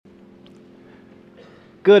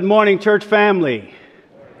Good morning, church family.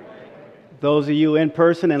 Those of you in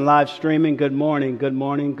person and live streaming, good morning, good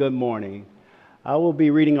morning, good morning. I will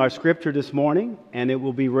be reading our scripture this morning, and it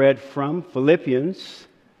will be read from Philippians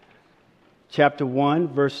chapter 1,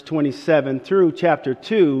 verse 27 through chapter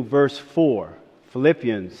 2, verse 4.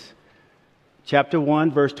 Philippians chapter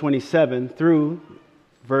 1, verse 27 through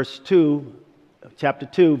chapter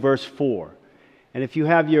 2, verse 4. And if you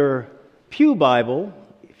have your Pew Bible,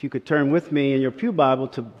 if you could turn with me in your Pew Bible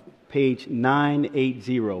to page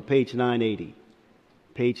 980,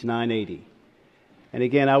 page 980. And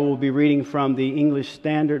again, I will be reading from the English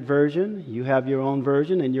Standard Version. You have your own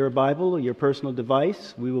version in your Bible or your personal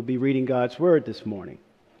device. We will be reading God's Word this morning.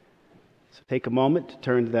 So take a moment to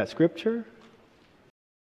turn to that scripture.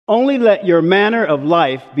 Only let your manner of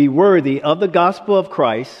life be worthy of the gospel of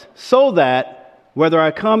Christ, so that, whether I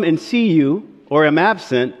come and see you or am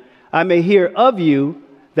absent, I may hear of you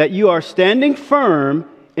that you are standing firm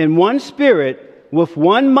in one spirit, with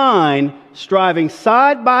one mind, striving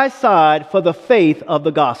side by side for the faith of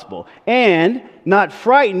the gospel, and not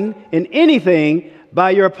frightened in anything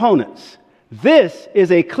by your opponents. This is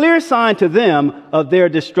a clear sign to them of their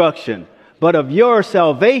destruction, but of your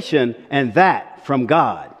salvation, and that from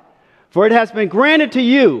God. For it has been granted to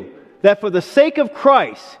you that for the sake of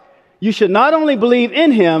Christ, you should not only believe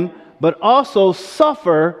in him, but also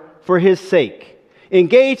suffer for his sake,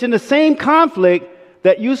 engaged in the same conflict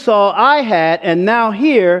that you saw I had and now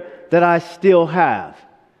hear that I still have.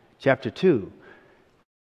 Chapter 2.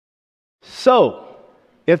 So,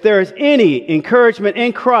 if there is any encouragement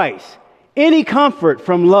in Christ, any comfort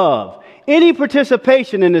from love, any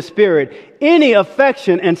participation in the Spirit, any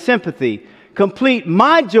affection and sympathy, complete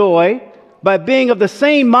my joy by being of the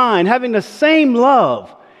same mind, having the same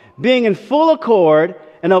love, being in full accord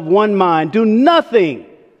and of one mind. Do nothing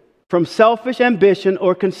from selfish ambition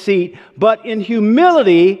or conceit, but in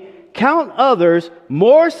humility count others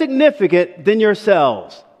more significant than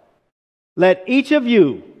yourselves. Let each of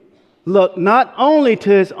you look not only to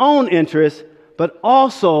his own interests, but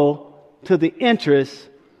also to the interests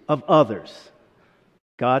of others.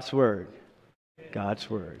 God's Word. God's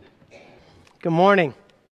Word. Good morning.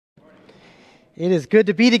 It is good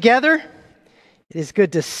to be together. It is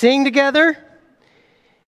good to sing together.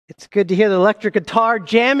 It's good to hear the electric guitar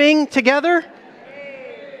jamming together.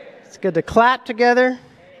 It's good to clap together.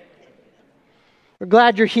 We're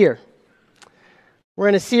glad you're here. We're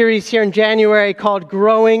in a series here in January called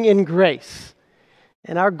Growing in Grace.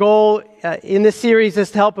 And our goal in this series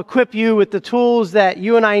is to help equip you with the tools that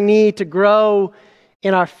you and I need to grow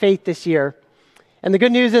in our faith this year. And the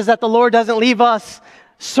good news is that the Lord doesn't leave us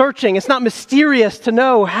searching. It's not mysterious to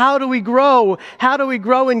know how do we grow? How do we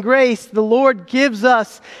grow in grace? The Lord gives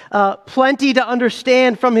us plenty to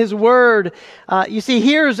understand from His Word. You see,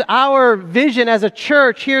 here's our vision as a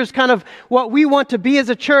church. Here's kind of what we want to be as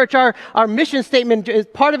a church. Our mission statement,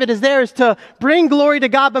 part of it is to bring glory to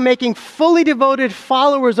God by making fully devoted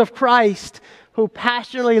followers of Christ who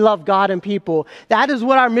passionately love God and people. That is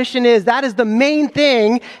what our mission is. That is the main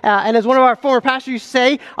thing. And as one of our former pastors used to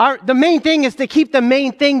say, the main thing is to keep the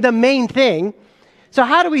main thing the main thing. So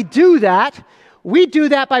how do we do that? We do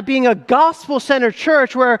that by being a gospel-centered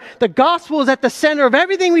church where the gospel is at the center of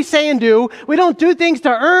everything we say and do. We don't do things to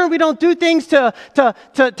earn. We don't do things to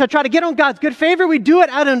try to get on God's good favor. We do it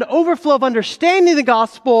out of an overflow of understanding the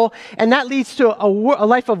gospel, and that leads to a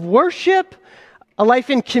life of worship, a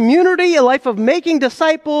life in community, a life of making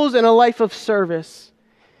disciples, and a life of service.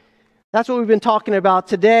 That's what we've been talking about.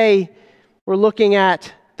 Today, we're looking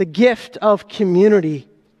at the gift of community.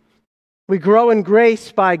 We grow in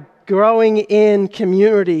grace by growing in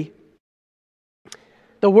community.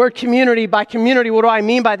 The word community, by community, what do I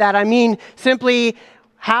mean by that? I mean simply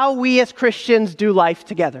how we as Christians do life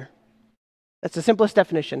together. That's the simplest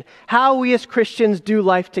definition. How we as Christians do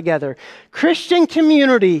life together. Christian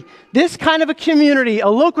community, this kind of a community, a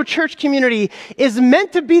local church community, is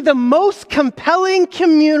meant to be the most compelling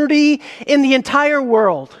community in the entire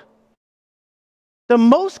world. The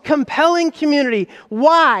most compelling community.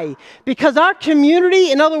 Why? Because our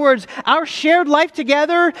community, in other words, our shared life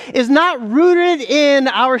together, is not rooted in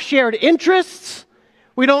our shared interests.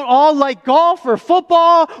 We don't all like golf or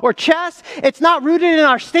football or chess. It's not rooted in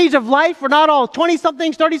our stage of life. We're not all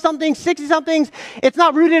 20-somethings, 30-somethings, 60-somethings. It's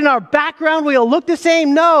not rooted in our background. We all look the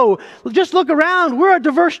same. No, just look around. We're a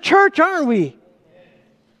diverse church, aren't we?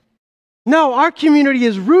 No, our community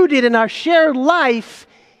is rooted in our shared life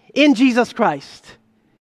in Jesus Christ.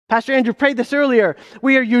 Pastor Andrew prayed this earlier.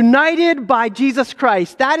 We are united by Jesus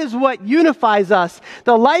Christ. That is what unifies us.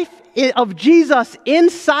 The life of Jesus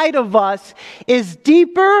inside of us is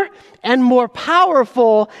deeper and more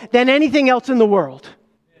powerful than anything else in the world.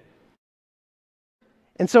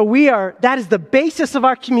 And so that is the basis of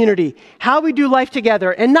our community, how we do life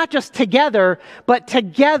together, and not just together, but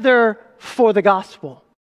together for the gospel.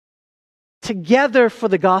 Together for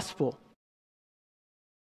the gospel.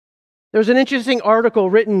 There was an interesting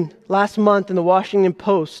article written last month in the Washington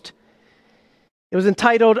Post. It was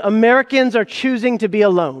entitled, "Americans Are Choosing to Be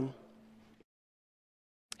Alone."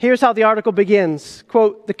 Here's how the article begins.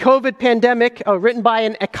 Quote, "The COVID pandemic," written by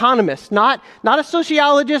an economist, not a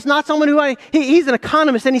sociologist, not someone he's an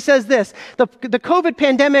economist, and he says this, the COVID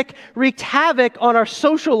pandemic wreaked havoc on our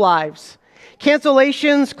social lives.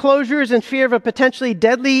 Cancellations, closures, and fear of a potentially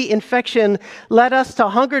deadly infection led us to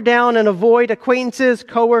hunker down and avoid acquaintances,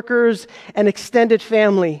 coworkers, and extended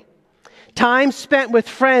family. Time spent with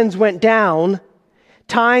friends went down.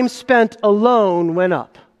 Time spent alone went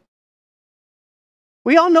up.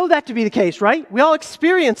 We all know that to be the case, right? We all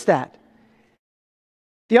experience that.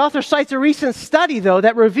 The author cites a recent study, though,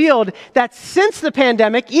 that revealed that since the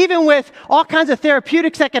pandemic, even with all kinds of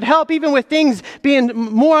therapeutics that could help, even with things being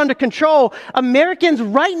more under control, Americans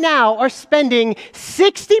right now are spending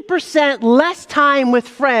 60% less time with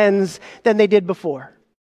friends than they did before.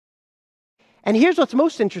 And here's what's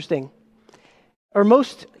most interesting, or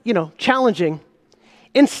most, challenging.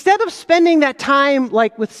 Instead of spending that time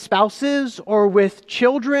like with spouses or with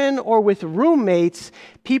children or with roommates,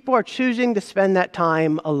 people are choosing to spend that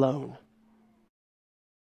time alone.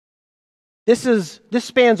 This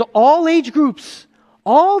spans all age groups,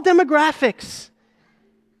 all demographics.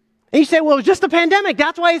 And you say, well, it's just the pandemic,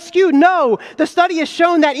 that's why it's skewed. No, the study has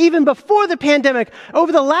shown that even before the pandemic,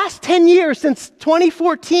 over the last 10 years, since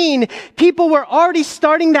 2014, people were already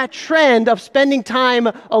starting that trend of spending time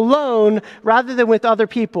alone rather than with other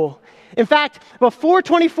people. In fact, before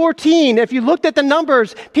 2014, if you looked at the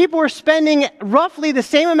numbers, people were spending roughly the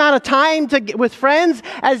same amount of time with friends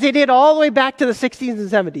as they did all the way back to the 60s and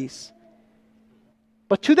 70s.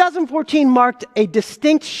 But 2014 marked a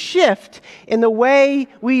distinct shift in the way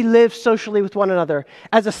we live socially with one another.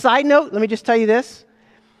 As a side note, let me just tell you this.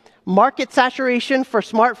 Market saturation for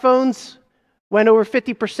smartphones went over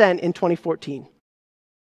 50% in 2014.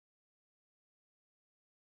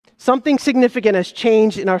 Something significant has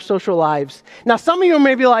changed in our social lives. Now, some of you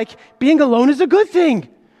may be like, being alone is a good thing.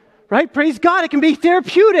 Right? Praise God, it can be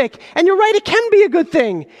therapeutic. And you're right, it can be a good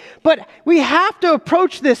thing. But we have to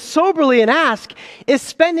approach this soberly and ask, is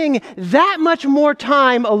spending that much more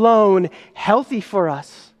time alone healthy for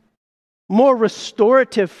us? More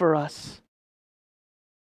restorative for us?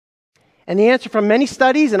 And the answer from many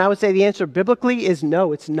studies, and I would say the answer biblically, is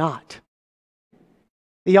no, it's not.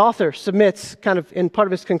 The author submits, kind of in part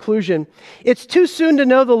of his conclusion, it's too soon to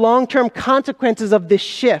know the long-term consequences of this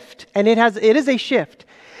shift. And it is a shift.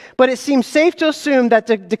 But it seems safe to assume that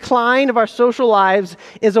the decline of our social lives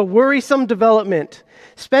is a worrisome development.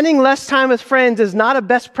 Spending less time with friends is not a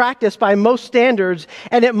best practice by most standards,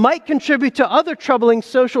 and it might contribute to other troubling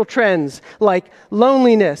social trends like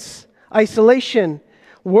loneliness, isolation,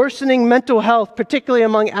 worsening mental health, particularly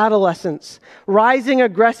among adolescents, rising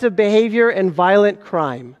aggressive behavior, and violent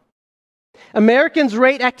crime. Americans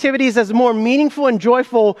rate activities as more meaningful and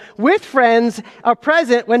joyful with friends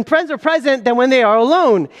when friends are present than when they are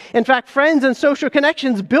alone. In fact, friends and social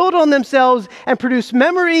connections build on themselves and produce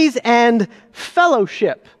memories and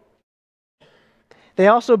fellowship. They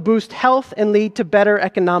also boost health and lead to better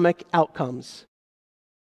economic outcomes.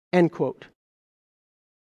 End quote.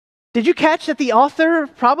 Did you catch that the author,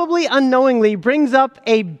 probably unknowingly, brings up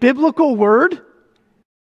a biblical word?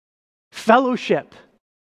 Fellowship.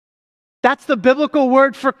 That's the biblical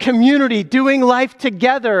word for community, doing life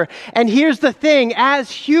together. And here's the thing,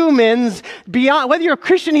 as humans, beyond whether you're a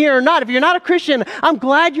Christian here or not, if you're not a Christian, I'm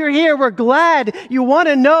glad you're here. We're glad you want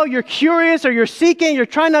to know, you're curious, or you're seeking, you're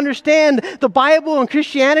trying to understand the Bible and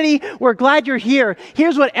Christianity. We're glad you're here.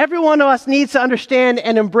 Here's what every one of us needs to understand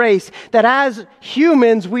and embrace, that as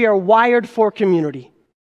humans, we are wired for community.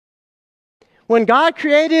 When God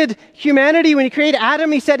created humanity, when He created Adam,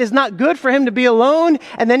 He said it's not good for him to be alone,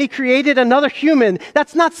 and then He created another human.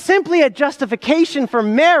 That's not simply a justification for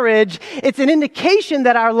marriage. It's an indication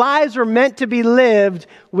that our lives were meant to be lived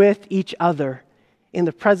with each other in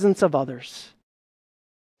the presence of others.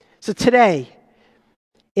 So today,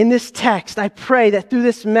 in this text, I pray that through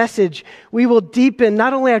this message, we will deepen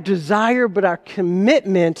not only our desire, but our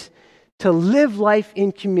commitment to live life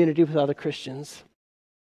in community with other Christians,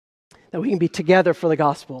 that we can be together for the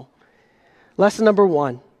gospel. Lesson number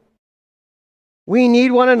 1. We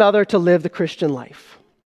need one another to live the Christian life.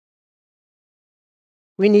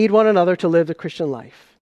 We need one another to live the Christian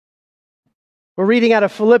life. We're reading out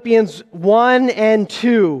of Philippians 1 and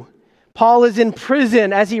 2. Paul is in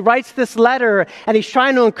prison as he writes this letter, and he's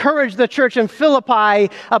trying to encourage the church in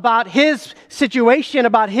Philippi about his situation,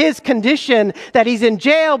 about his condition, that he's in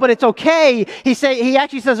jail, but it's okay. He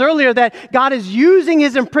actually says earlier that God is using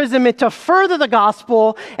his imprisonment to further the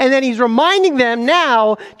gospel, and then he's reminding them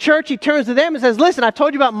now, church, he turns to them and says, listen, I've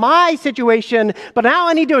told you about my situation, but now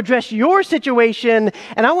I need to address your situation,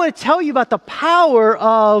 and I want to tell you about the power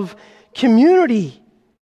of community.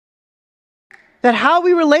 That how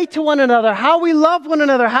we relate to one another, how we love one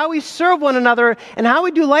another, how we serve one another, and how we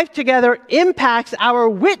do life together impacts our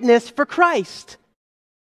witness for Christ.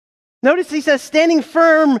 Notice he says, standing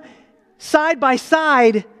firm side by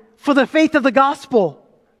side for the faith of the gospel.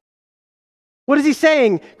 What is he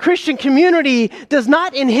saying? Christian community does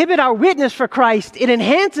not inhibit our witness for Christ, it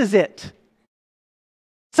enhances it.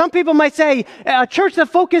 Some people might say a church that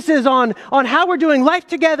focuses on how we're doing life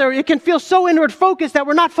together, it can feel so inward focused that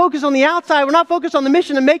we're not focused on the outside, we're not focused on the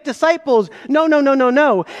mission to make disciples.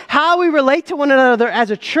 No. How we relate to one another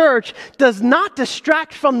as a church does not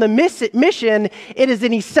distract from the mission, it is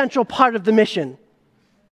an essential part of the mission.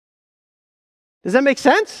 Does that make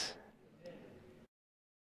sense?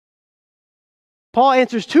 Paul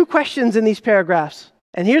answers two questions in these paragraphs.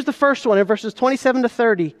 And here's the first one in verses 27 to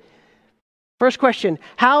 30. First question,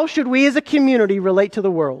 how should we as a community relate to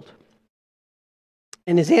the world?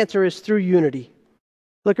 And his answer is through unity.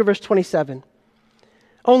 Look at verse 27.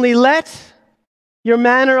 Only let your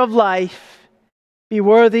manner of life be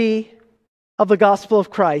worthy of the gospel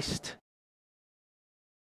of Christ.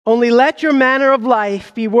 Only let your manner of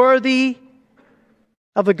life be worthy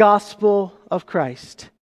of the gospel of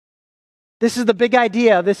Christ. This is the big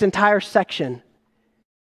idea of this entire section.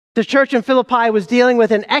 The church in Philippi was dealing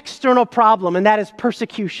with an external problem, and that is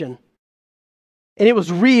persecution. And it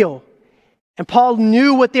was real. And Paul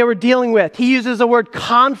knew what they were dealing with. He uses the word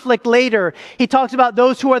conflict later. He talks about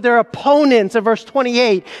those who are their opponents in verse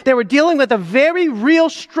 28. They were dealing with a very real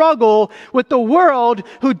struggle with the world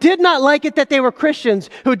who did not like it that they were Christians,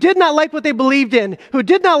 who did not like what they believed in, who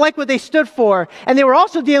did not like what they stood for. And they were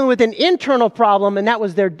also dealing with an internal problem, and that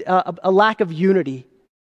was their a lack of unity.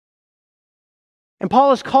 And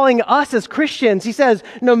Paul is calling us as Christians. He says,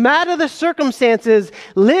 no matter the circumstances,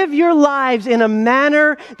 live your lives in a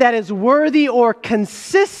manner that is worthy or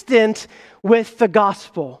consistent with the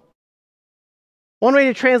gospel. One way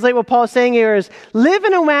to translate what Paul is saying here is, live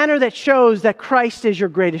in a manner that shows that Christ is your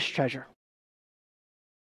greatest treasure.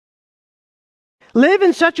 Live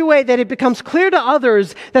in such a way that it becomes clear to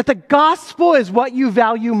others that the gospel is what you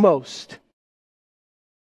value most.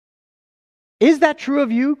 Is that true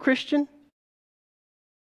of you, Christian?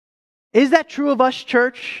 Is that true of us,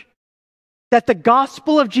 church? That the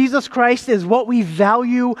gospel of Jesus Christ is what we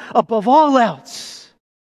value above all else?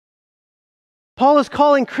 Paul is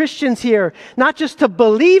calling Christians here not just to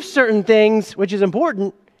believe certain things, which is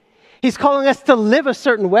important. He's calling us to live a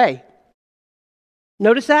certain way.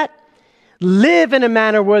 Notice that? Live in a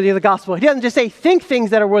manner worthy of the gospel. He doesn't just say think things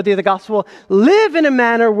that are worthy of the gospel. Live in a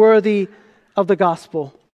manner worthy of the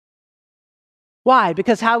gospel. Why?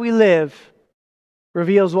 Because how we live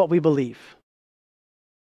reveals what we believe.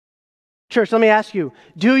 Church, let me ask you,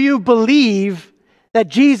 do you believe that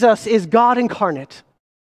Jesus is God incarnate?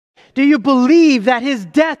 Do you believe that his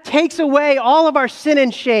death takes away all of our sin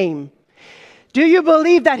and shame? Do you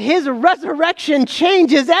believe that his resurrection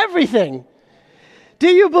changes everything? Do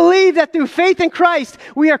you believe that through faith in Christ,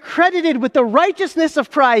 we are credited with the righteousness of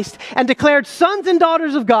Christ and declared sons and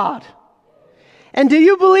daughters of God? And do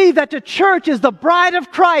you believe that the church is the bride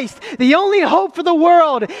of Christ, the only hope for the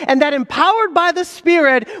world, and that empowered by the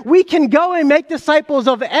Spirit, we can go and make disciples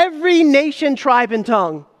of every nation, tribe, and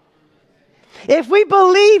tongue? If we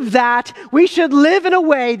believe that, we should live in a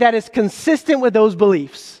way that is consistent with those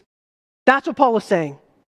beliefs. That's what Paul is saying.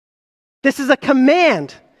 This is a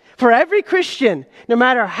command for every Christian, no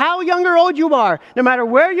matter how young or old you are, no matter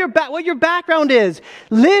where what your background is.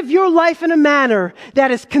 Live your life in a manner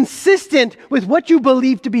that is consistent with what you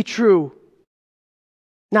believe to be true.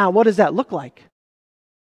 Now, what does that look like?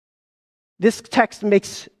 This text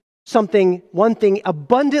makes one thing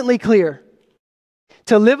abundantly clear.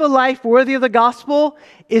 To live a life worthy of the gospel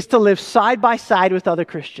is to live side by side with other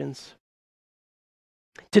Christians.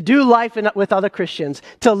 To do life with other Christians,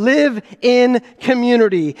 to live in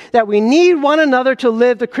community, that we need one another to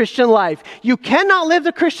live the Christian life. You cannot live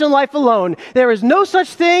the Christian life alone. There is no such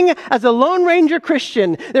thing as a Lone Ranger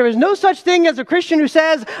Christian. There is no such thing as a Christian who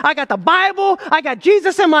says, I got the Bible, I got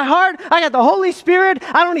Jesus in my heart, I got the Holy Spirit,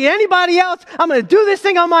 I don't need anybody else, I'm going to do this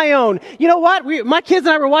thing on my own. You know what? My kids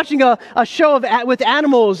and I were watching a show with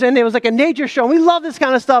animals, and it was like a nature show, and we love this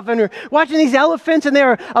kind of stuff, and we're watching these elephants, and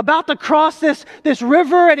they're about to cross this river,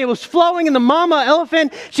 river and it was flowing, and the mama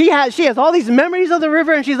elephant, she has all these memories of the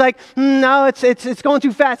river, and she's like, no, it's going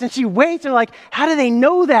too fast. And she waits, and like, how do they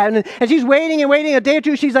know that? And she's waiting and waiting a day or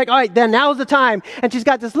two. She's like, all right, then now's the time. And she's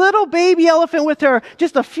got this little baby elephant with her,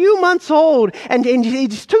 just a few months old, and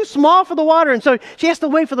he's too small for the water. And so she has to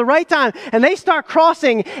wait for the right time. And they start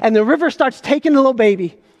crossing, and the river starts taking the little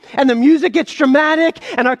baby. And the music gets dramatic,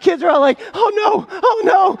 and our kids are all like, oh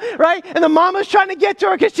no, right? And the mama's trying to get to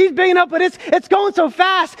her because she's big enough, but it's going so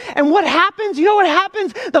fast. And what happens? You know what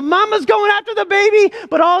happens? The mama's going after the baby,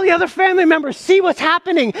 but all the other family members see what's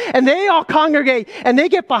happening, and they all congregate, and they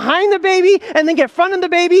get behind the baby, and then get in front of the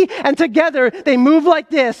baby, and together they move like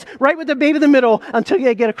this, right with the baby in the middle, until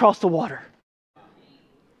they get across the water.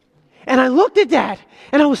 And I looked at that,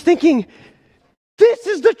 and I was thinking, this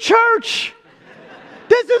is the church.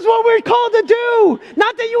 This is what we're called to do.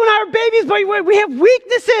 Not that you and I are babies, but we have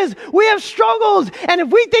weaknesses. We have struggles. And if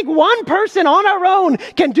we think one person on our own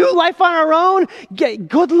can do life on our own,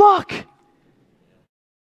 good luck.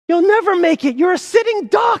 You'll never make it. You're a sitting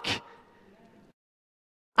duck.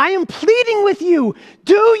 I am pleading with you.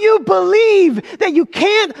 Do you believe that you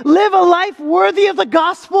can't live a life worthy of the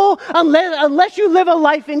gospel unless you live a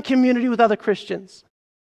life in community with other Christians?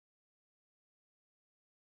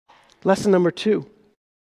 Lesson number 2.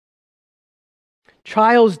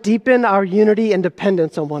 Trials deepen our unity and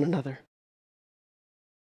dependence on one another.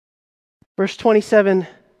 Verse 27,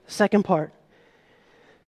 second part.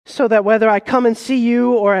 So that whether I come and see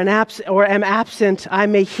you or am absent, I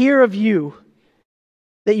may hear of you,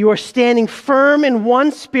 that you are standing firm in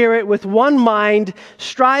one spirit with one mind,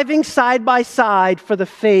 striving side by side for the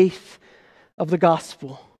faith of the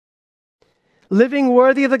gospel. Living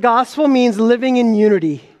worthy of the gospel means living in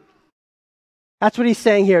unity. That's what he's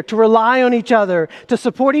saying here, to rely on each other, to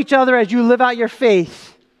support each other as you live out your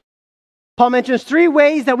faith. Paul mentions 3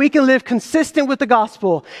 ways that we can live consistent with the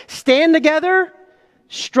gospel. Stand together,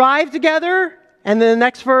 strive together, and then the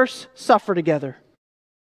next verse, suffer together.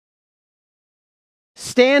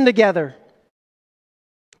 Stand together.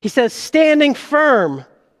 He says standing firm.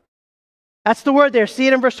 That's the word there. See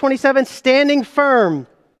it in verse 27, standing firm.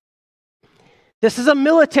 This is a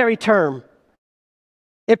military term.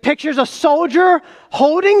 It pictures a soldier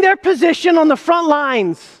holding their position on the front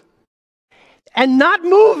lines and not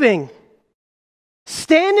moving,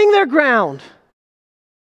 standing their ground.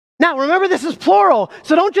 Now, remember, this is plural,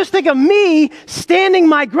 so don't just think of me standing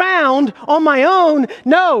my ground on my own.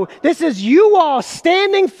 No, this is you all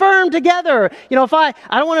standing firm together. You know, if I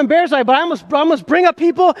don't want to embarrass you, but I must bring up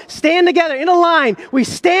people, stand together in a line. We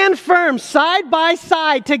stand firm side by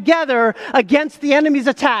side together against the enemy's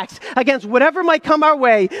attacks, against whatever might come our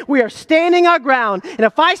way. We are standing our ground. And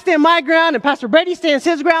if I stand my ground and Pastor Brady stands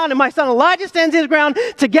his ground and my son Elijah stands his ground,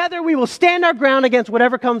 together we will stand our ground against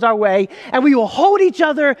whatever comes our way, and we will hold each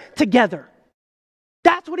other together.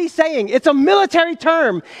 That's what he's saying. It's a military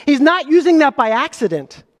term. He's not using that by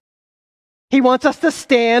accident. He wants us to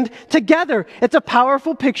stand together. It's a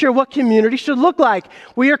powerful picture of what community should look like.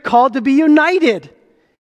 We are called to be united.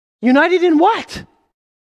 United in what?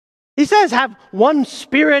 He says have one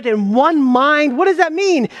spirit and one mind. What does that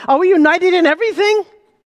mean? Are we united in everything?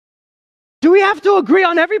 Do we have to agree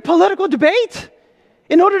on every political debate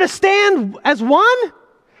in order to stand as one?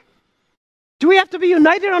 Do we have to be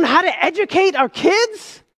united on how to educate our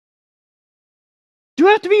kids? Do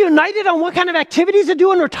we have to be united on what kind of activities to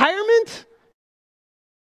do in retirement?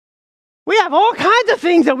 We have all kinds of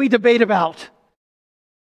things that we debate about.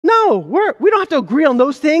 No, we don't have to agree on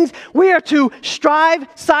those things. We are to strive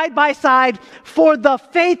side by side for the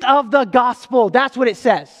faith of the gospel. That's what it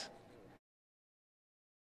says.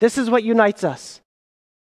 This is what unites us.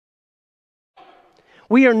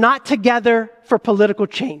 We are not together for political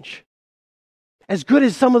change. As good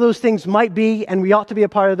as some of those things might be, and we ought to be a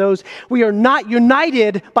part of those, we are not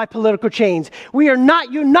united by political change. We are not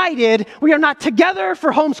together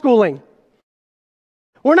for homeschooling.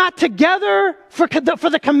 We're not together for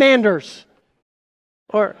the Commanders.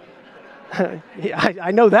 Or,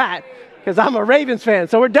 I know that, because I'm a Ravens fan,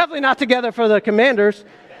 so we're definitely not together for the Commanders.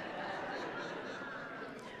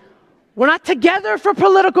 We're not together for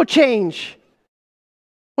political change.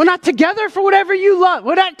 We're not together for whatever you love.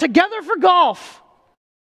 We're not together for golf.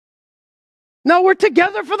 No, we're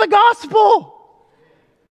together for the gospel.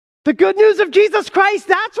 The good news of Jesus Christ,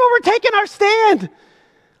 that's where we're taking our stand.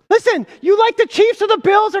 Listen, you like the Chiefs or the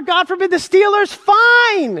Bills or, God forbid, the Steelers?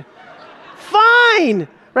 Fine. Fine.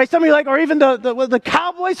 Right? Some of you like, or even the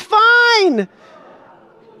Cowboys? Fine.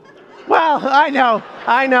 Well, I know.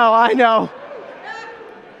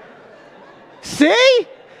 See?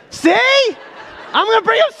 I'm going to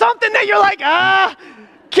bring up something that you're like,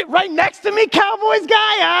 Get right next to me, Cowboys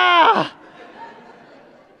guy. Ah!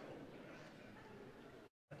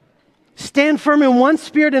 Stand firm in one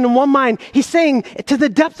spirit and in one mind. He's saying, to the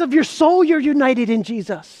depths of your soul, you're united in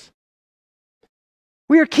Jesus.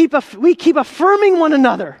 We keep affirming one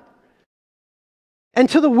another. And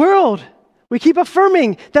to the world, we keep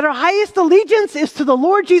affirming that our highest allegiance is to the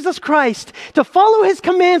Lord Jesus Christ, to follow his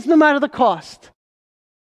commands no matter the cost.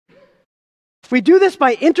 If we do this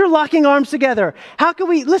by interlocking arms together, how could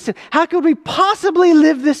we possibly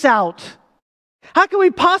live this out? How can we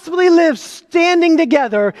possibly live standing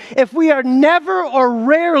together if we are never or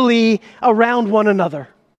rarely around one another?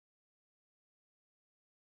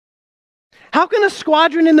 How can a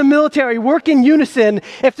squadron in the military work in unison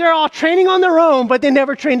if they're all training on their own, but they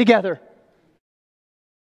never train together?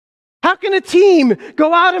 How can a team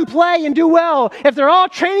go out and play and do well if they're all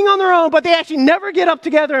training on their own, but they actually never get up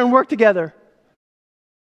together and work together?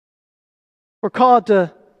 We're called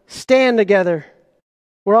to stand together.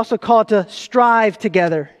 We're also called to strive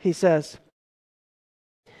together, he says.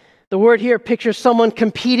 The word here pictures someone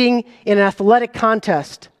competing in an athletic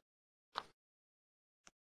contest.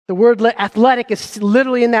 The word athletic is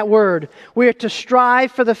literally in that word. We are to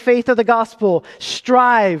strive for the faith of the gospel.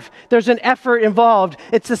 Strive. There's an effort involved.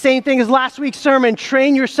 It's the same thing as last week's sermon.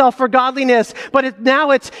 Train yourself for godliness. But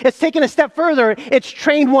now it's taken a step further. It's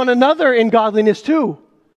train one another in godliness too.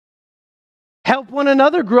 Help one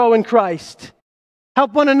another grow in Christ.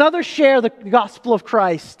 Help one another share the gospel of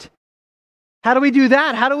Christ. How do we do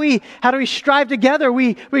that? How do we strive together?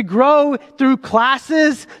 We grow through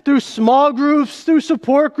classes, through small groups, through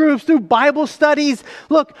support groups, through Bible studies.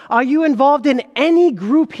 Look, are you involved in any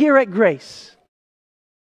group here at Grace?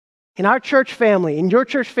 In our church family, in your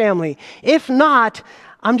church family? If not,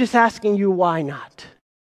 I'm just asking you, why not?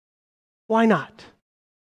 Why not?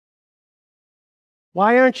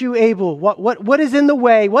 Why aren't you able? What is in the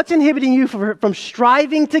way? What's inhibiting you from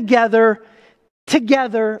striving together?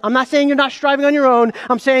 I'm not saying you're not striving on your own.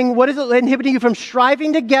 I'm saying, what is it inhibiting you from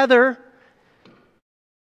striving together?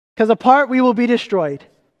 Because apart we will be destroyed.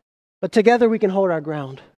 But together we can hold our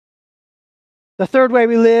ground. The third way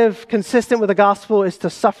we live consistent with the gospel is to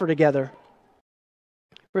suffer together.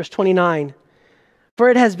 Verse 29. For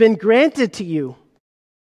it has been granted to you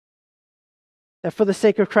that for the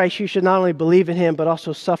sake of Christ you should not only believe in him, but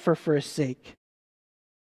also suffer for his sake.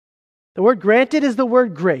 The word granted is the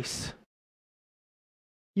word grace.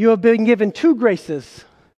 You have been given two graces,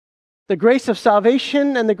 the grace of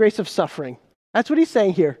salvation and the grace of suffering. That's what he's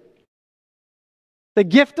saying here. The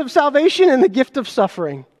gift of salvation and the gift of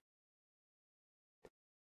suffering.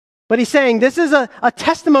 But he's saying this is a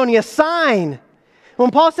testimony, a sign. When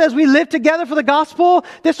Paul says we live together for the gospel,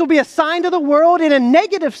 this will be a sign to the world in a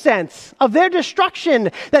negative sense of their destruction,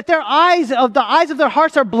 that the eyes of their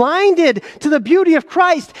hearts are blinded to the beauty of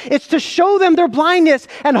Christ. It's to show them their blindness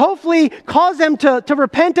and hopefully cause them to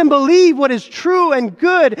repent and believe what is true and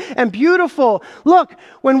good and beautiful. Look,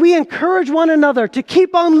 when we encourage one another to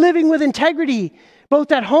keep on living with integrity,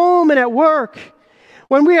 both at home and at work,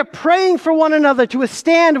 when we are praying for one another to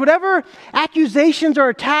withstand whatever accusations or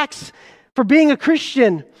attacks for being a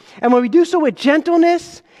Christian, and when we do so with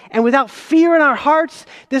gentleness and without fear in our hearts,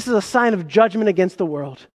 this is a sign of judgment against the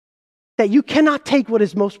world. That you cannot take what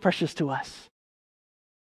is most precious to us.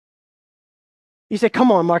 You say, come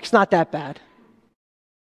on, Mark, it's not that bad.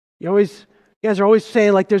 You guys are always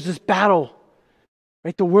saying like there's this battle,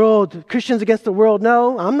 right? The world, Christians against the world.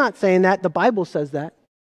 No, I'm not saying that. The Bible says that.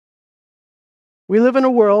 We live in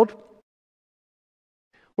a world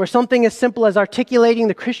where something as simple as articulating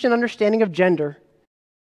the Christian understanding of gender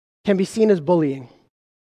can be seen as bullying.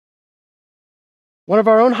 One of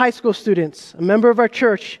our own high school students, a member of our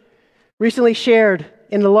church, recently shared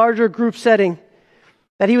in a larger group setting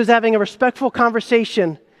that he was having a respectful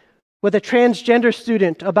conversation with a transgender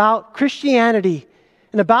student about Christianity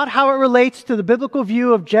and about how it relates to the biblical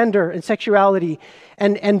view of gender and sexuality.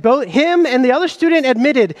 And both him and the other student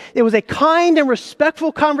admitted it was a kind and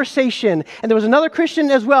respectful conversation. And there was another Christian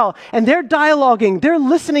as well. And they're dialoguing, they're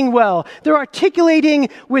listening well, they're articulating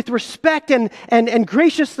with respect and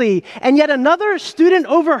graciously. And yet another student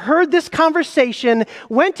overheard this conversation,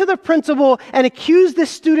 went to the principal and accused this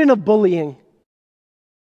student of bullying.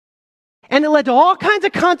 And it led to all kinds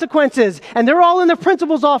of consequences. And they're all in the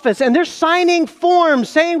principal's office. And they're signing forms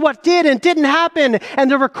saying what did and didn't happen. And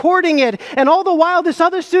they're recording it. And all the while, this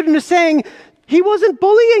other student is saying, he wasn't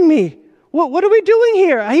bullying me. What are we doing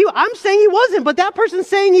here? I'm saying he wasn't, but that person's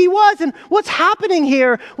saying he was. And what's happening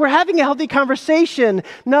here? We're having a healthy conversation.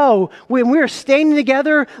 No, when we're standing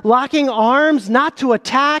together, locking arms, not to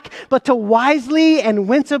attack, but to wisely and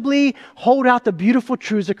winsomely hold out the beautiful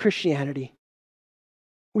truths of Christianity.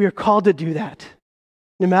 We are called to do that.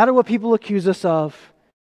 No matter what people accuse us of.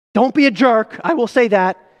 Don't be a jerk, I will say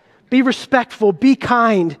that. Be respectful, be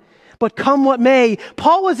kind. But come what may,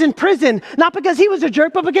 Paul was in prison, not because he was a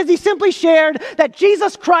jerk, but because he simply shared that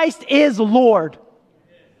Jesus Christ is Lord.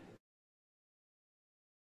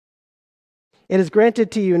 It is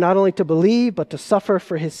granted to you not only to believe, but to suffer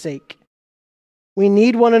for his sake. We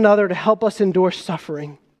need one another to help us endure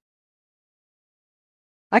suffering.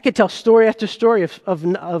 I could tell story after story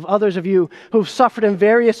of others of you who've suffered in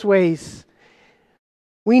various ways.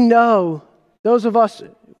 We know, those of us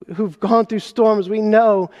who've gone through storms, we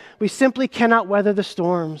know we simply cannot weather the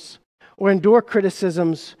storms or endure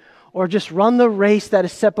criticisms or just run the race that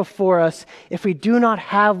is set before us if we do not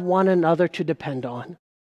have one another to depend on.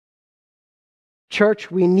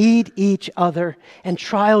 Church, we need each other, and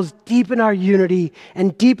trials deepen our unity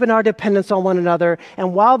and deepen our dependence on one another.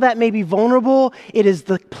 And while that may be vulnerable, it is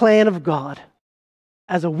the plan of God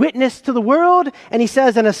as a witness to the world. And he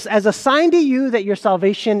says, and as a sign to you that your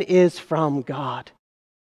salvation is from God.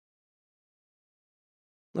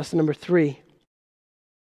 Lesson number 3.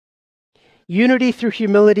 Unity through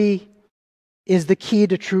humility is the key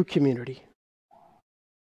to true community.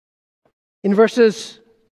 In verses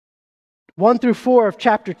 1 through 4 of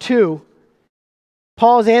chapter 2,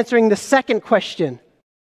 Paul is answering the second question.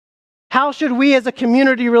 How should we as a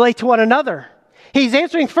community relate to one another? He's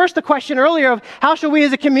answering first the question earlier of how should we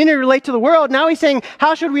as a community relate to the world? Now he's saying,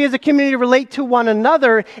 how should we as a community relate to one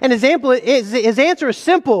another? And his answer is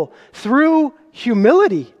simple, through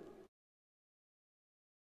humility.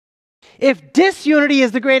 If disunity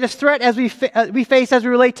is the greatest threat as we face as we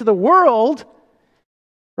relate to the world,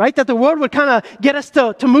 right? That the world would kind of get us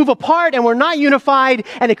to move apart and we're not unified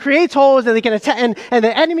and it creates holes and they can attack and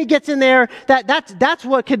the enemy gets in there. That's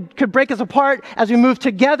what could break us apart as we move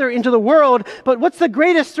together into the world. But what's the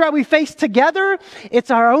greatest threat we face together? It's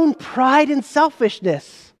our own pride and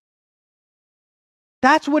selfishness.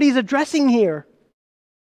 That's what he's addressing here.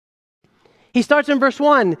 He starts in verse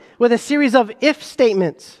 1 with a series of if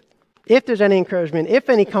statements. If there's any encouragement, if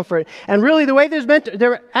any comfort. And really the way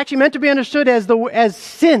they're actually meant to be understood as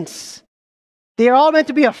since. They are all meant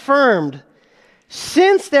to be affirmed.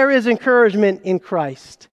 Since there is encouragement in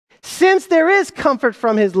Christ. Since there is comfort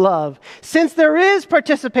from his love. Since there is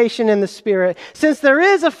participation in the Spirit. Since there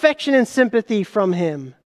is affection and sympathy from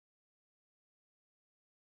him.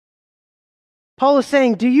 Paul is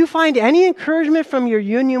saying, do you find any encouragement from your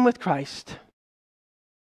union with Christ?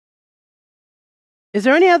 Is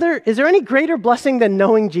there any greater blessing than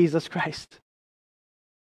knowing Jesus Christ?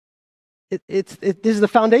 This is the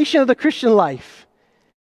foundation of the Christian life.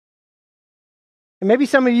 And maybe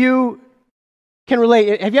some of you can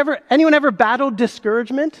relate. Have anyone ever battled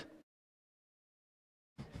discouragement?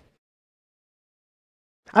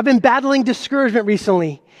 I've been battling discouragement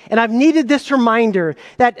recently, and I've needed this reminder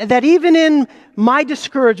that even in my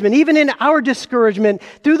discouragement, even in our discouragement,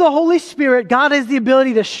 through the Holy Spirit, God has the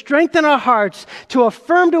ability to strengthen our hearts, to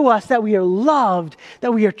affirm to us that we are loved,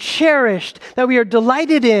 that we are cherished, that we are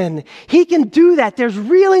delighted in. He can do that. There's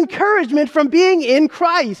real encouragement from being in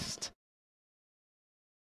Christ.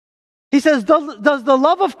 He says, does the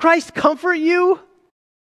love of Christ comfort you?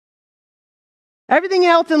 Everything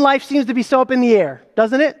else in life seems to be so up in the air,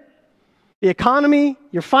 doesn't it? The economy,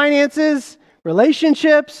 your finances,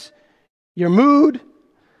 relationships, your mood.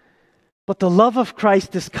 But the love of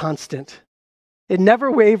Christ is constant. It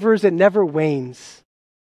never wavers, it never wanes.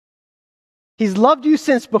 He's loved you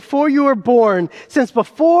since before you were born, since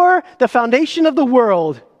before the foundation of the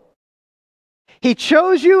world. He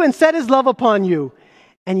chose you and set his love upon you.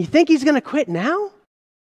 And you think he's going to quit now?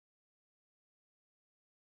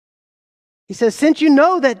 He says, since you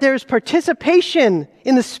know that there's participation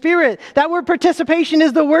in the Spirit, that word participation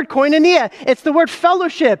is the word koinonia. It's the word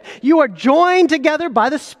fellowship. You are joined together by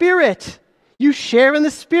the Spirit. You share in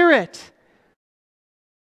the Spirit.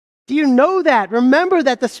 Do you know that? Remember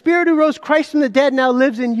that the Spirit who rose Christ from the dead now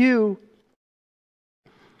lives in you.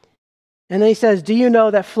 And then he says, do you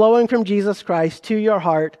know that flowing from Jesus Christ to your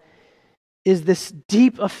heart is this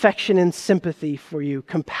deep affection and sympathy for you,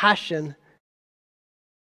 compassion?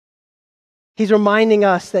 He's reminding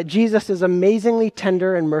us that Jesus is amazingly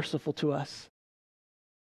tender and merciful to us.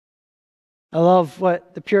 I love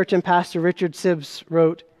what the Puritan pastor Richard Sibbes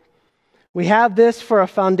wrote. We have this for a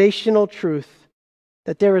foundational truth,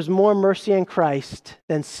 that there is more mercy in Christ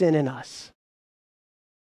than sin in us.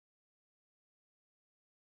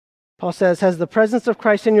 Paul says, has the presence of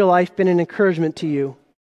Christ in your life been an encouragement to you?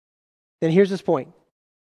 Then here's his point.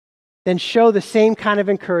 Then show the same kind of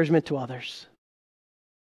encouragement to others.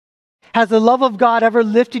 Has the love of God ever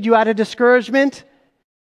lifted you out of discouragement?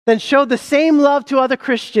 then show the same love to other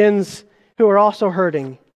Christians who are also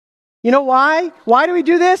hurting. You know why? Why do we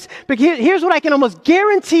do this? Because here's what I can almost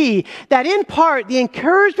guarantee, that in part, the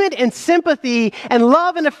encouragement and sympathy and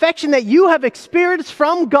love and affection that you have experienced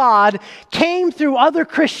from God came through other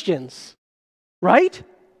Christians. Right?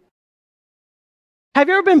 Have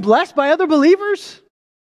you ever been blessed by other believers?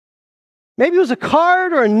 Maybe it was a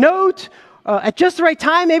card or a note at just the right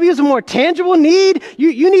time. Maybe it was a more tangible need.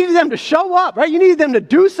 You needed them to show up, right? You needed them to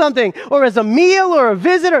do something, or as a meal or a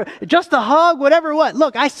visit or just a hug, whatever what.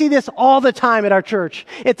 Look, I see this all the time at our church.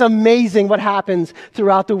 It's amazing what happens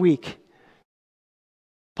throughout the week.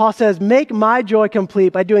 Paul says, make my joy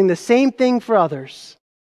complete by doing the same thing for others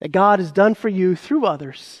that God has done for you through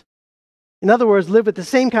others. In other words, live with the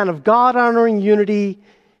same kind of God-honoring unity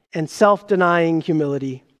and self-denying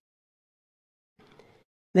humility.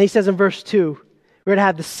 And he says in verse 2, we're to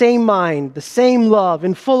have the same mind, the same love,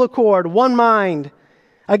 in full accord, one mind.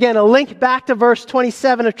 Again, a link back to verse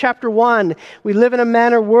 27 of chapter 1. We live in a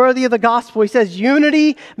manner worthy of the gospel. He says,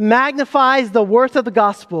 unity magnifies the worth of the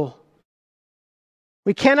gospel.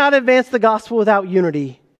 We cannot advance the gospel without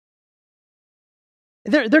unity.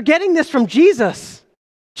 They're getting this from Jesus.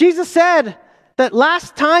 Jesus said that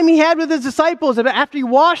last time he had with his disciples, after he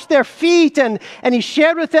washed their feet and he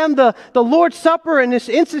shared with them the Lord's Supper and this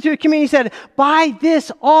institute communion, he said, by this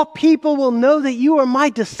all people will know that you are my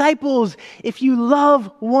disciples if you love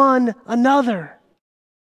one another.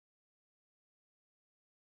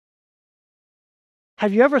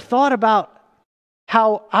 Have you ever thought about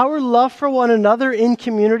how our love for one another in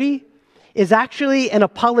community is actually an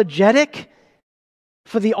apologetic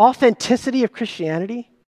for the authenticity of Christianity?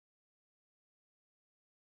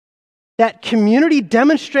 That community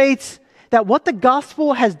demonstrates that what the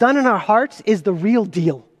gospel has done in our hearts is the real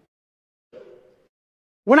deal.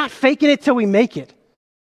 We're not faking it till we make it.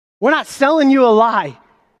 We're not selling you a lie.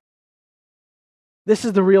 This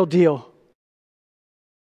is the real deal.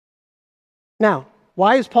 Now,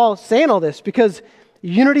 why is Paul saying all this? Because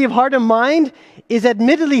unity of heart and mind is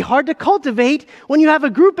admittedly hard to cultivate when you have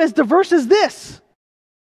a group as diverse as this.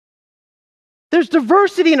 There's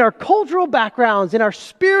diversity in our cultural backgrounds, in our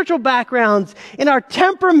spiritual backgrounds, in our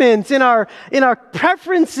temperaments, in our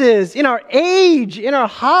preferences, in our age, in our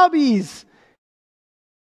hobbies.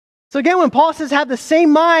 So again, when Paul says have the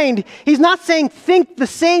same mind, he's not saying think the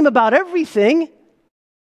same about everything.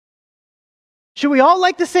 Should we all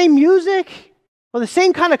like the same music? Or the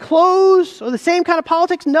same kind of clothes? Or the same kind of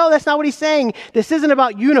politics? No, that's not what he's saying. This isn't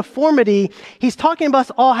about uniformity. He's talking about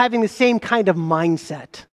us all having the same kind of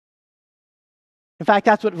mindset. In fact,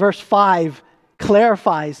 that's what verse 5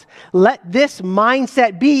 clarifies. Let this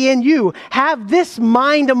mindset be in you. Have this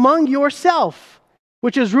mind among yourself,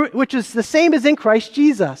 which is the same as in Christ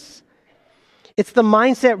Jesus. It's the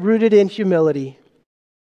mindset rooted in humility.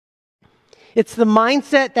 It's the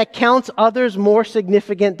mindset that counts others more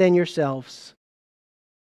significant than yourselves.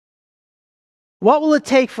 What will it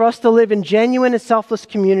take for us to live in genuine and selfless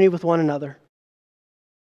community with one another?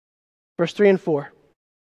 Verse 3 and 4.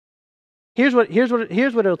 Here's what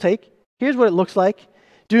it'll take. Here's what it looks like.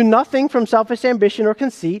 Do nothing from selfish ambition or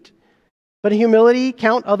conceit, but in humility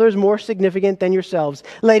count others more significant than yourselves.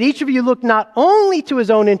 Let each of you look not only to his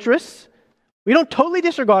own interests, we don't totally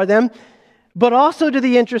disregard them, but also to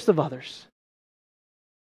the interests of others.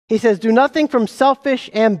 He says, do nothing from selfish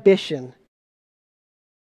ambition.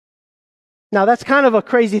 Now that's kind of a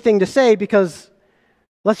crazy thing to say because,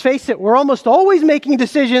 let's face it, we're almost always making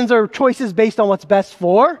decisions or choices based on what's best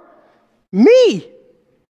for me.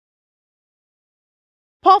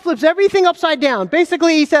 Paul flips everything upside down.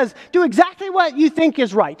 Basically, he says, do exactly what you think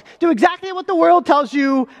is right. Do exactly what the world tells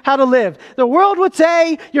you how to live. The world would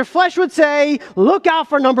say, your flesh would say, look out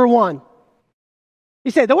for number one.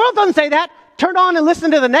 You say, the world doesn't say that. Turn on and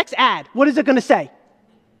listen to the next ad. What is it going to say?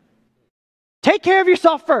 Take care of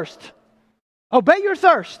yourself first. Obey your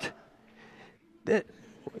thirst. It's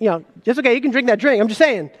okay, you can drink that drink. I'm just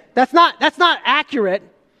saying, that's not accurate.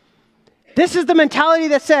 This is the mentality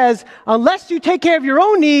that says, unless you take care of your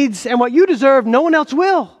own needs and what you deserve, no one else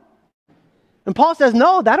will. And Paul says,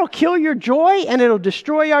 no, that'll kill your joy and it'll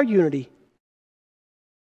destroy our unity.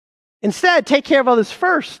 Instead, take care of others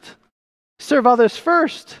first. Serve others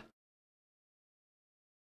first.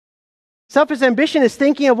 Selfish ambition is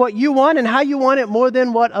thinking of what you want and how you want it more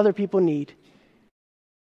than what other people need.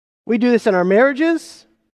 We do this in our marriages.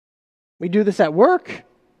 We do this at work.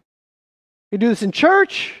 We do this in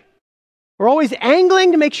church. We're always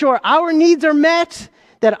angling to make sure our needs are met,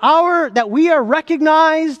 that we are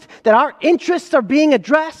recognized, that our interests are being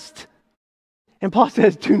addressed. And Paul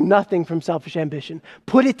says, do nothing from selfish ambition.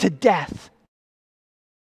 Put it to death.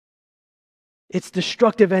 It's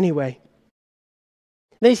destructive anyway.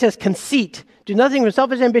 Then he says conceit. Do nothing from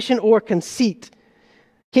selfish ambition or conceit.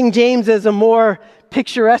 King James is a more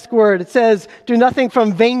picturesque word. It says, do nothing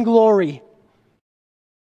from vainglory.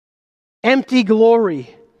 Empty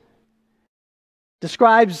glory.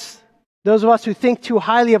 Describes those of us who think too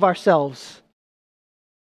highly of ourselves.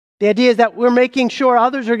 The idea is that we're making sure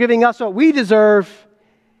others are giving us what we deserve,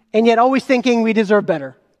 and yet always thinking we deserve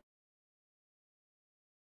better.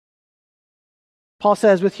 Paul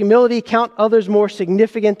says, with humility, count others more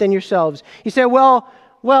significant than yourselves. You say, well,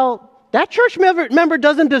 that church member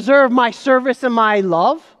doesn't deserve my service and my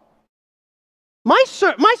love. My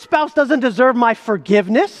spouse doesn't deserve my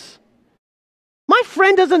forgiveness. My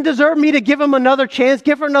friend doesn't deserve me to give him another chance,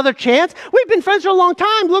 give her another chance. We've been friends for a long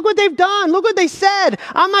time. Look what they've done. Look what they said.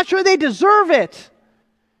 I'm not sure they deserve it.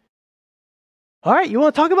 All right, you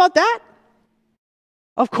want to talk about that?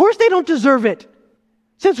 Of course they don't deserve it.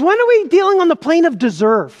 Since when are we dealing on the plane of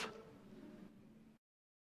deserve?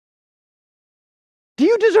 Do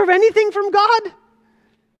you deserve anything from God?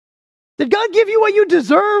 Did God give you what you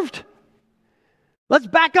deserved? Let's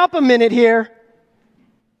back up a minute here.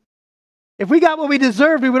 If we got what we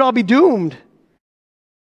deserved, we would all be doomed.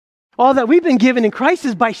 All that we've been given in Christ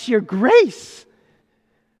is by sheer grace.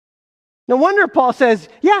 No wonder Paul says,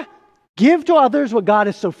 yeah, give to others what God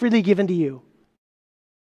has so freely given to you.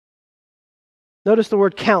 Notice the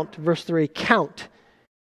word count, verse 3. Count.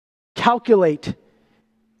 Calculate.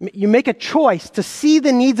 You make a choice to see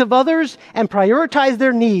the needs of others and prioritize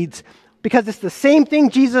their needs, because it's the same thing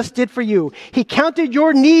Jesus did for you. He counted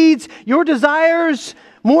your needs, your desires,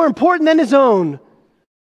 more important than his own.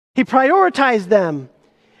 He prioritized them.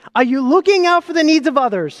 Are you looking out for the needs of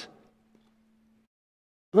others?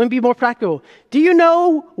 Let me be more practical. Do you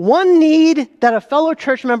know one need that a fellow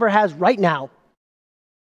church member has right now?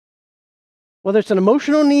 Whether it's an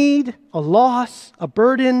emotional need, a loss, a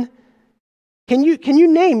burden. Can you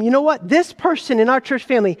name, you know what? This person in our church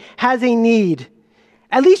family has a need.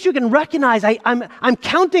 At least you can recognize, I'm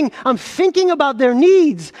counting, I'm thinking about their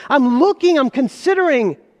needs. I'm looking, I'm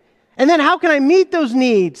considering. And then how can I meet those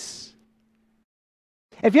needs?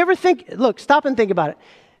 If you ever stop and think about it.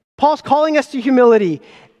 Paul's calling us to humility.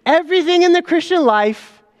 Everything in the Christian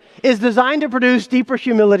life is designed to produce deeper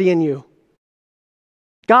humility in you.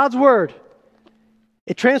 God's word.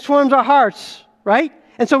 It transforms our hearts, right?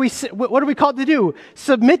 And so what are we called to do?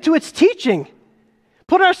 Submit to its teaching.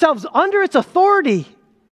 Put ourselves under its authority.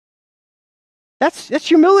 That's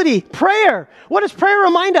humility. Prayer. What does prayer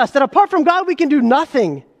remind us? That apart from God, we can do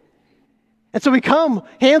nothing. And so we come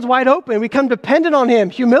hands wide open. We come dependent on him.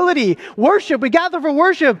 Humility. Worship. We gather for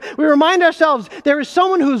worship. We remind ourselves there is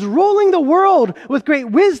someone who's ruling the world with great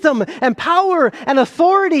wisdom and power and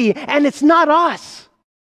authority, and it's not us.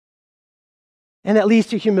 And that leads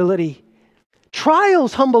to humility.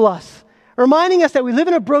 Trials humble us, reminding us that we live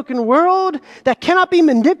in a broken world that cannot be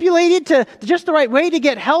manipulated to just the right way to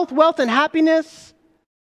get health, wealth, and happiness.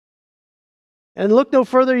 And look no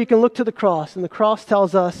further, you can look to the cross. And the cross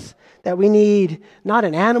tells us that we need not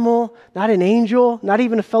an animal, not an angel, not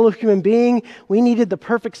even a fellow human being. We needed the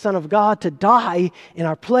perfect Son of God to die in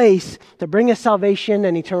our place to bring us salvation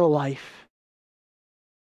and eternal life.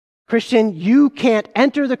 Christian, you can't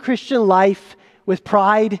enter the Christian life with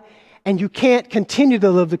pride, and you can't continue to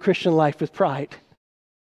live the Christian life with pride.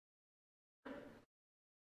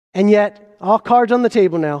 And yet, all cards on the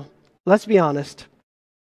table now. Let's be honest.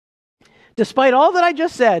 Despite all that I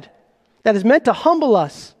just said, that is meant to humble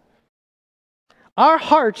us, our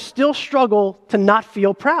hearts still struggle to not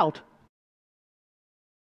feel proud.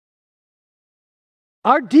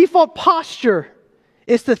 Our default posture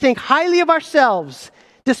is to think highly of ourselves,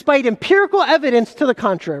 despite empirical evidence to the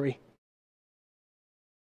contrary.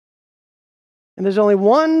 And there's only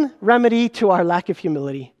one remedy to our lack of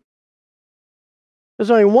humility. There's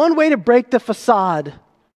only one way to break the facade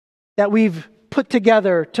that we've put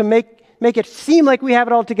together to make it seem like we have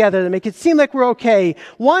it all together, to make it seem like we're okay.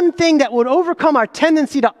 One thing that would overcome our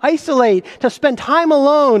tendency to isolate, to spend time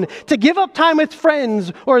alone, to give up time with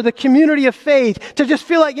friends or the community of faith, to just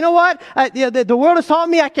feel like, you know what, the world has taught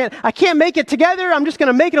me I can't make it together, I'm just going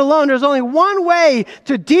to make it alone. There's only one way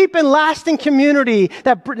to deep and lasting community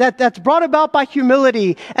that's brought about by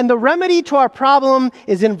humility. And the remedy to our problem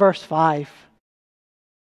is in verse 5.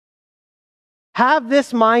 Have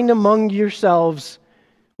this mind among yourselves,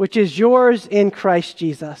 which is yours in Christ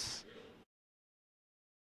Jesus.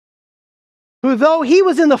 who though he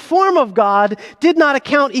was in the form of God, did not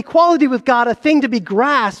account equality with God a thing to be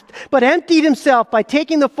grasped, but emptied himself by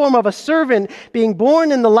taking the form of a servant, being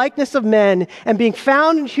born in the likeness of men, and being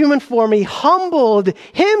found in human form, he humbled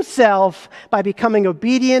himself by becoming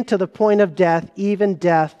obedient to the point of death, even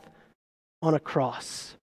death on a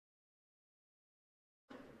cross.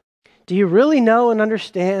 Do you really know and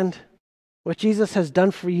understand what Jesus has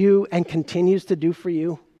done for you and continues to do for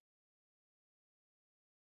you?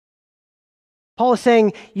 Paul is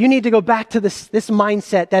saying you need to go back to this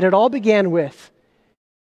mindset that it all began with.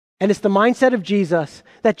 And it's the mindset of Jesus,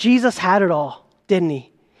 that Jesus had it all, didn't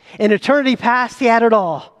he? In eternity past, he had it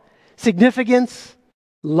all. Significance,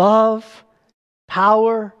 love,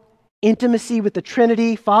 power, intimacy with the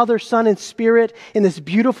Trinity, Father, Son, and Spirit in this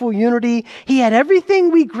beautiful unity. He had everything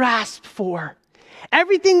we grasp for.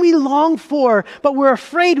 Everything we long for, but we're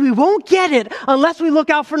afraid we won't get it unless we look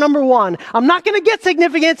out for number one. I'm not going to get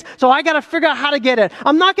significance, so I got to figure out how to get it.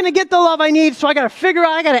 I'm not going to get the love I need, so I got to figure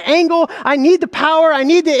out, I got to angle. I need the power. I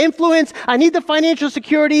need the influence. I need the financial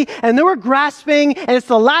security. And then we're grasping, and it's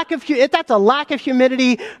the lack of, that's a lack of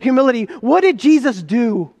humility. What did Jesus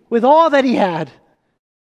do with all that he had?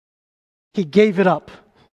 He gave it up.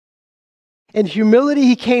 In humility,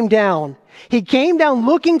 he came down. He came down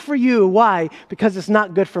looking for you. Why? Because it's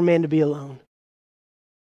not good for man to be alone.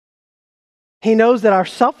 He knows that our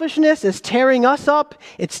selfishness is tearing us up.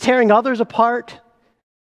 It's tearing others apart.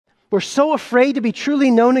 We're so afraid to be truly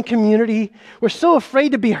known in community. We're so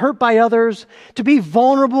afraid to be hurt by others, to be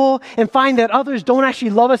vulnerable and find that others don't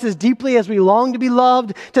actually love us as deeply as we long to be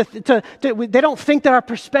loved. They don't think that our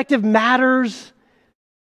perspective matters.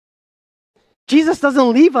 Jesus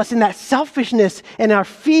doesn't leave us in that selfishness and our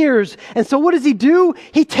fears. And so what does he do?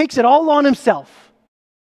 He takes it all on himself.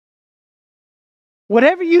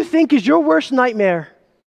 Whatever you think is your worst nightmare,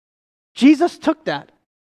 Jesus took that.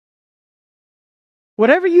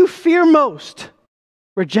 Whatever you fear most,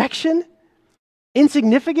 rejection,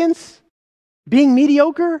 insignificance, being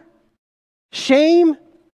mediocre, shame,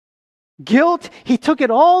 guilt, he took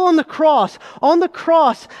it all on the cross. On the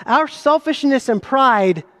cross, our selfishness and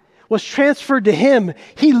pride was transferred to him.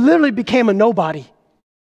 He literally became a nobody.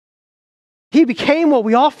 He became what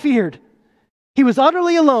we all feared. He was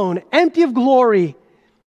utterly alone, empty of glory,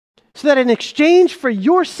 so that in exchange for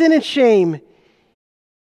your sin and shame,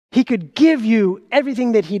 he could give you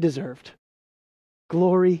everything that he deserved.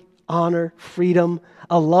 Glory, honor, freedom,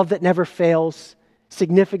 a love that never fails,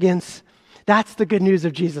 significance. That's the good news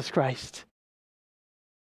of Jesus Christ.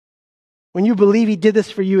 When you believe he did this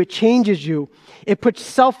for you, it changes you. It puts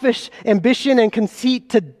selfish ambition and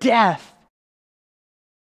conceit to death.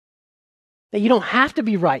 That you don't have to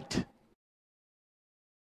be right.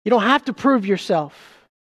 You don't have to prove yourself.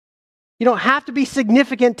 You don't have to be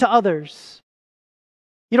significant to others.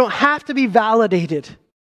 You don't have to be validated.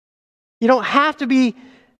 You don't have to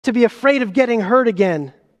be afraid of getting hurt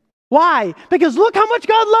again. Why? Because look how much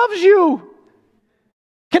God loves you.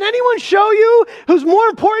 Can anyone show you who's more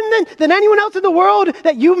important than anyone else in the world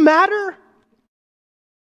that you matter?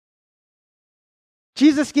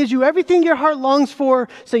 Jesus gives you everything your heart longs for,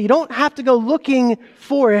 so you don't have to go looking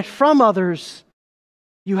for it from others.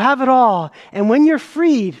 You have it all. And when you're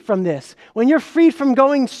freed from this, when you're freed from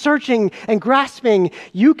going searching and grasping,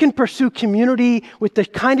 you can pursue community with the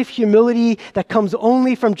kind of humility that comes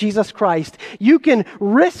only from Jesus Christ. You can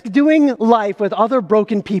risk doing life with other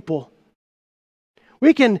broken people.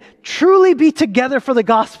 We can truly be together for the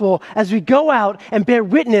gospel as we go out and bear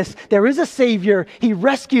witness. There is a Savior. He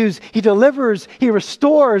rescues, he delivers, he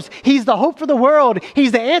restores. He's the hope for the world.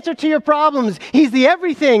 He's the answer to your problems. He's the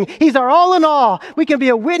everything. He's our all in all. We can be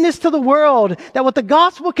a witness to the world that what the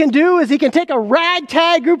gospel can do is he can take a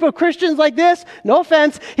ragtag group of Christians like this. No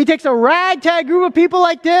offense. He takes a ragtag group of people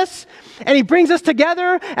like this and he brings us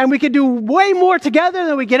together, and we can do way more together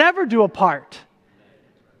than we can ever do apart.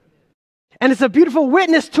 And it's a beautiful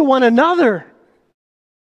witness to one another.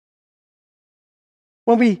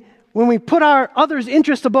 When we put our others'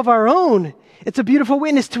 interests above our own, it's a beautiful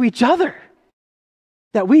witness to each other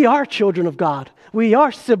that we are children of God. We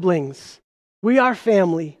are siblings. We are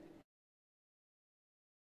family.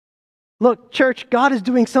 Look, church, God is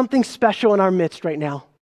doing something special in our midst right now.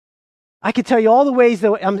 I can tell you all the ways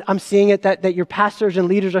that I'm seeing it, that your pastors and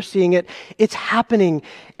leaders are seeing it. It's happening.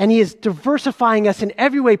 And he is diversifying us in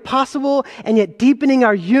every way possible, and yet deepening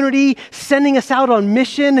our unity, sending us out on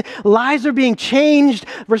mission. Lives are being changed.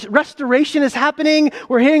 Restoration is happening.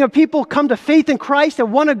 We're hearing of people come to faith in Christ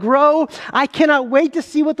and want to grow. I cannot wait to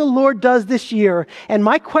see what the Lord does this year. And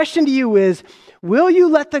my question to you is, will you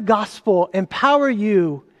let the gospel empower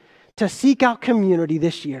you to seek out community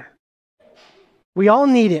this year? We all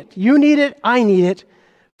need it. You need it. I need it.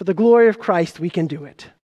 For the glory of Christ, we can do it.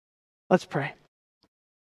 Let's pray.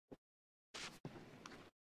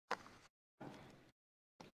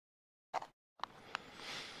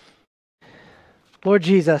 Lord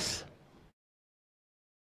Jesus,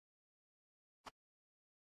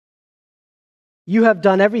 you have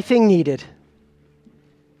done everything needed.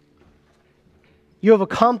 You have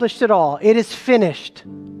accomplished it all. It is finished.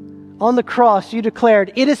 On the cross, you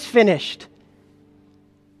declared, it is finished.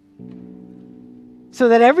 So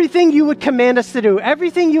that everything you would command us to do,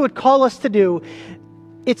 everything you would call us to do,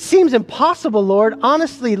 it seems impossible, Lord.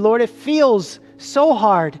 Honestly, Lord, it feels so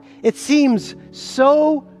hard. It seems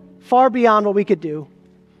so far beyond what we could do.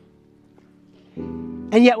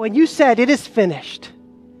 And yet when you said it is finished,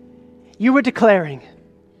 you were declaring,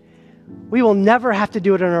 we will never have to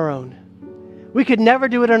do it on our own. We could never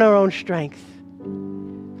do it in our own strength.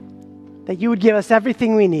 That you would give us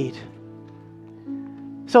everything we need.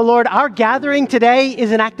 So Lord, our gathering today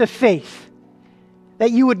is an act of faith.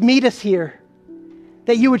 That you would meet us here.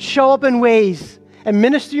 That you would show up in ways and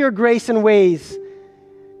minister your grace in ways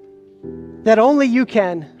that only you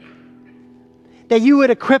can. That you would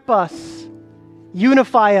equip us,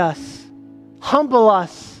 unify us, humble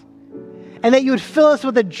us, and that you would fill us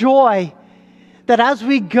with a joy that as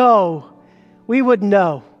we go, we would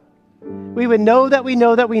know. We would know that we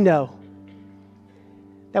know that we know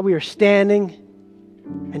that we are standing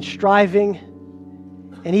and striving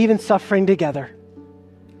and even suffering together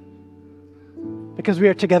because we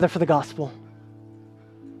are together for the gospel.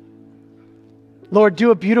 Lord,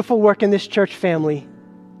 do a beautiful work in this church family.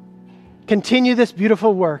 Continue this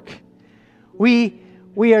beautiful work. We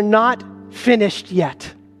are not finished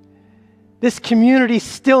yet. This community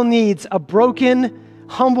still needs a broken,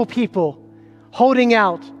 humble people holding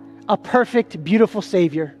out a perfect, beautiful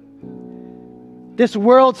Savior. This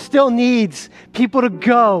world still needs people to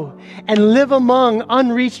go and live among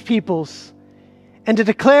unreached peoples and to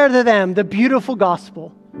declare to them the beautiful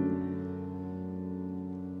gospel.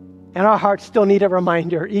 And our hearts still need a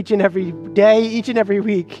reminder each and every day, each and every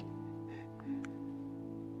week,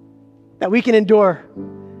 that we can endure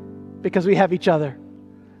because we have each other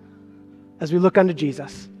as we look unto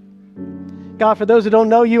Jesus. God, for those who don't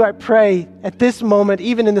know you, I pray at this moment,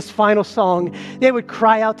 even in this final song, they would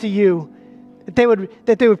cry out to you, that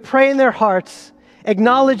they would pray in their hearts,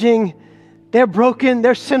 acknowledging they're broken,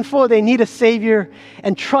 they're sinful, they need a Savior,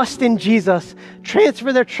 and trust in Jesus,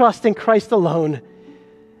 transfer their trust in Christ alone,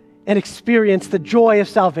 and experience the joy of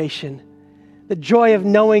salvation, the joy of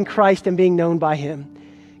knowing Christ and being known by Him.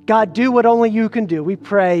 God, do what only you can do. We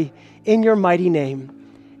pray in your mighty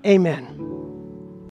name. Amen.